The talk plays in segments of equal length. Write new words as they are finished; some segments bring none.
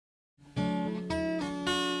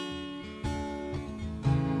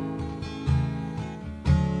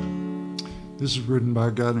This is written by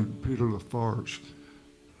a guy named Peter Lafarge.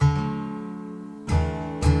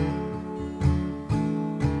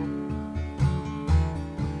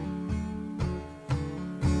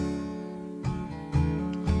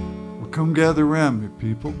 Well, come gather around me,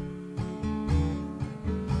 people.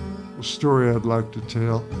 A story I'd like to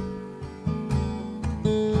tell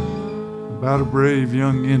about a brave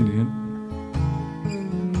young Indian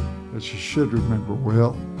that you should remember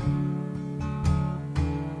well.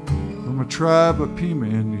 From a tribe of Pima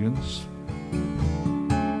Indians,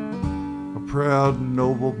 a proud and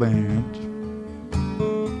noble band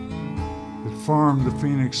that farmed the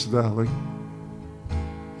Phoenix Valley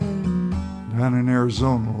down in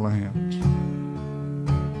Arizona land.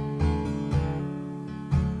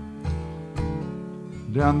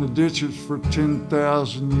 Down the ditches for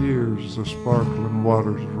 10,000 years the sparkling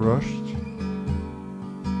waters rushed.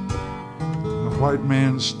 The white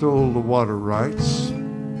man stole the water rights.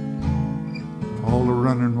 All the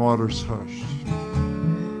running waters hushed.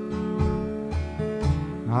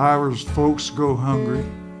 Now Ira's folks go hungry,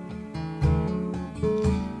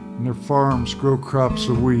 and their farms grow crops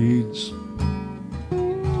of weeds.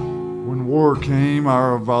 When war came,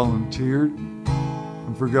 Ira volunteered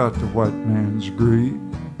and forgot the white man's greed.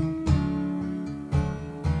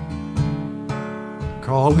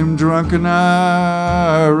 Call him drunken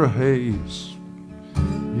Ira Hayes,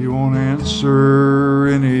 he won't answer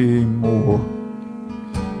anymore.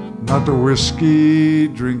 Not the whiskey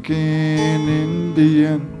drinking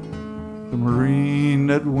Indian, the Marine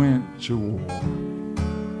that went to war.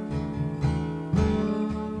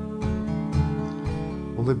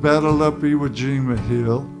 Well, they battled up Iwo Jima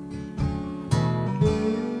Hill,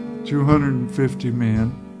 250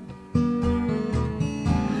 men,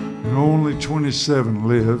 and only 27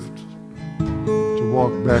 lived to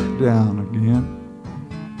walk back down again.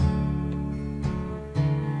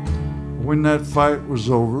 When that fight was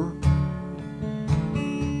over,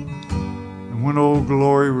 and when Old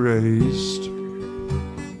Glory raised,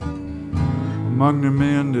 among the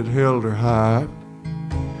men that held her high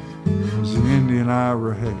was the Indian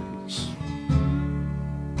Ira Hayes.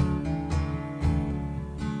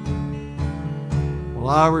 Well,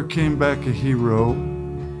 Ira came back a hero.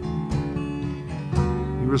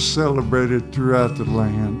 He was celebrated throughout the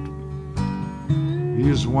land. He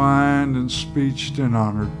was wined and speeched and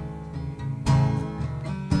honored.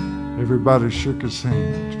 Everybody shook his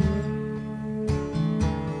hand.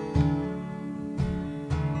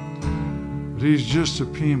 But he's just a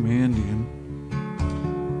Pima Indian.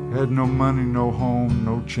 Had no money, no home,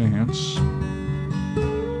 no chance.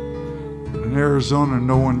 In Arizona,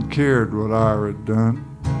 no one cared what Ira had done.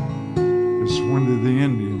 It's when did the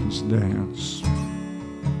Indians dance?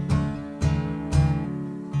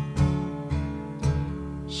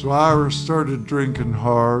 So Ira started drinking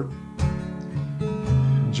hard.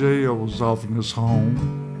 Jail was often his home.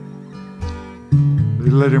 They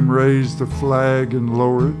let him raise the flag and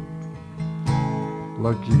lower it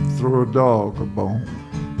like you'd throw a dog a bone.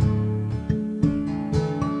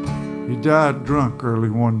 He died drunk early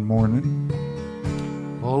one morning,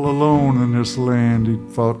 all alone in this land he'd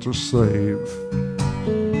fought to save.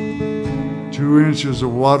 2 inches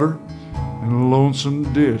of water and a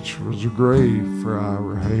lonesome ditch was a grave for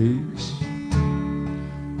Ira Hayes.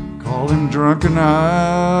 Call him drunken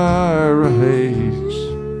Ira Hayes,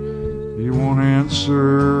 he won't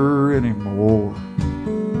answer anymore.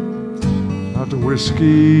 Not the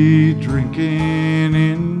whiskey drinking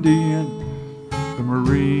Indian, the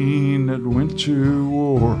Marine that went to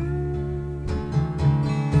war.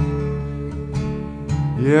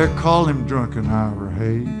 Yeah, call him drunken Ira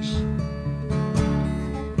Hayes,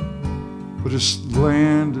 but his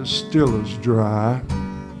land is still as dry.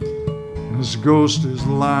 His ghost is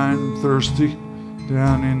lying thirsty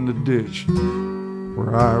down in the ditch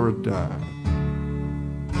where Ira died.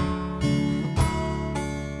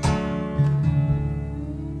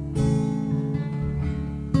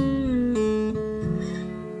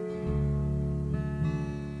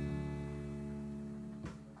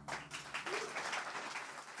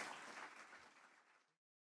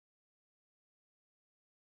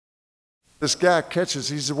 This guy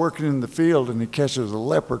he's working in the field and he catches a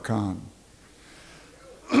leprechaun.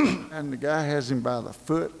 And the guy has him by the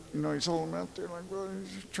foot, he's holding him out there like, well,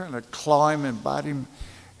 he's trying to claw him and bite him.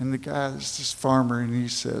 And the guy is this farmer, and he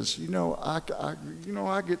says, I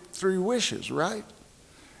get 3 wishes, right?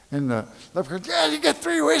 And the leprechaun, yeah, you get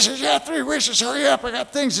 3 wishes, 3 wishes, hurry up, I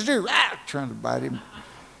got things to do. Trying to bite him.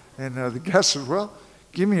 And the guy says, well,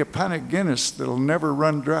 give me a pint of Guinness that'll never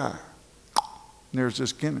run dry. And there's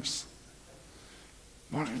this Guinness.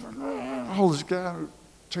 All this guy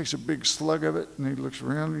takes a big slug of it, and he looks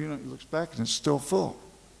around, he looks back, and it's still full.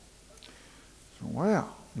 So, wow.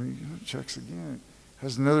 He checks again,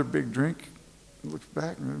 has another big drink, looks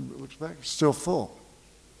back, it's still full.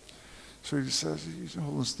 So he says, he's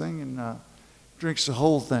holding this thing and drinks the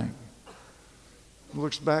whole thing.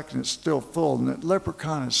 Looks back and it's still full, and that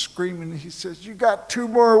leprechaun is screaming. He says, "You got 2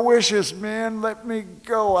 more wishes, man. Let me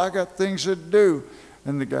go. I got things to do."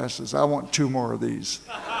 And the guy says, "I want 2 more of these."